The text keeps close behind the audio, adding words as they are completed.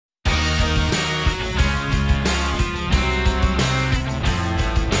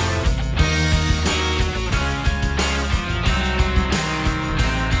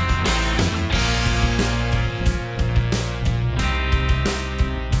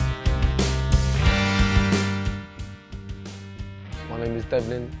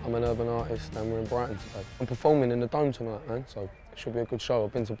Devlin, I'm an urban artist and we're in Brighton today. I'm performing in the Dome tonight, man, so it should be a good show.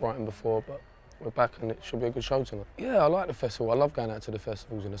 I've been to Brighton before, but we're back and it should be a good show tonight. Yeah, I like the festival. I love going out to the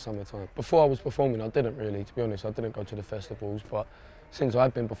festivals in the summertime. Before I was performing, I didn't really, to be honest. I didn't go to the festivals, but since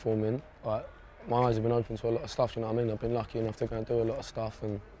I've been performing, like, my eyes have been open to a lot of stuff, you know what I mean? I've been lucky enough to go and do a lot of stuff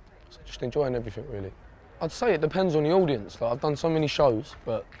and so just enjoying everything, really. I'd say it depends on the audience. Like, I've done so many shows,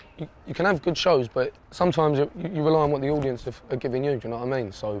 but you can have good shows, but sometimes you rely on what the audience are giving you, do you know what I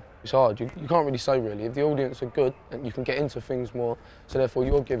mean? So it's hard. You can't really say, really. If the audience are good, and you can get into things more, so therefore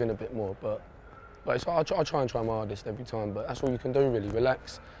you're giving a bit more. But it's hard. I try my hardest every time, but that's all you can do, really.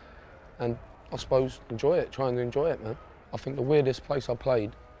 Relax and, I suppose, enjoy it. Try and enjoy it, man. I think the weirdest place I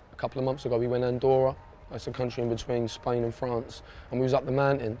played, a couple of months ago, we went to Andorra. It's a country in between Spain and France, and we was up the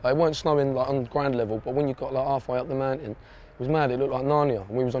mountain. It weren't snowing like on ground level, but when you got like halfway up the mountain, it was mad. It looked like Narnia.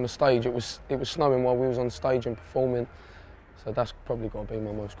 And we was on the stage. It was snowing while we was on stage and performing. So that's probably got to be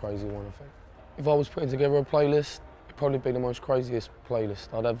my most crazy one, I think. If I was putting together a playlist, it'd probably be the most craziest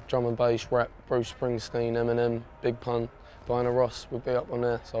playlist. I'd have drum and bass, rap, Bruce Springsteen, Eminem, Big Pun, Diana Ross would be up on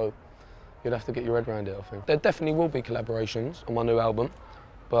there. So you'd have to get your head around it, I think. There definitely will be collaborations on my new album.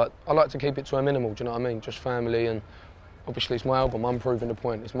 But I like to keep it to a minimal, do you know what I mean? Just family, and obviously it's my album, I'm proving the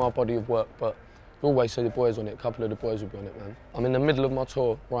point. It's my body of work, but you always see the boys on it. A couple of the boys will be on it, man. I'm in the middle of my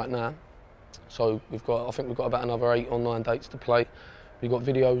tour right now, so I think we've got about another 8 or 9 dates to play. We've got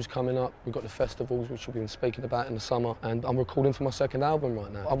videos coming up, we've got the festivals, which we've been speaking about in the summer, and I'm recording for my second album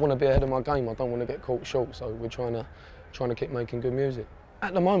right now. I want to be ahead of my game, I don't want to get caught short, so we're trying to keep making good music.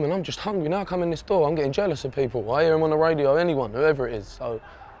 At the moment, I'm just hungry. Now I come in this door, I'm getting jealous of people. I hear them on the radio, anyone, whoever it is. So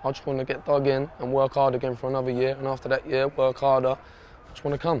I just want to get dug in and work hard again for another year, and after that year, work harder. I just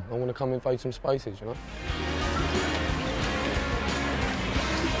want to come. I want to come invade some spaces, you know?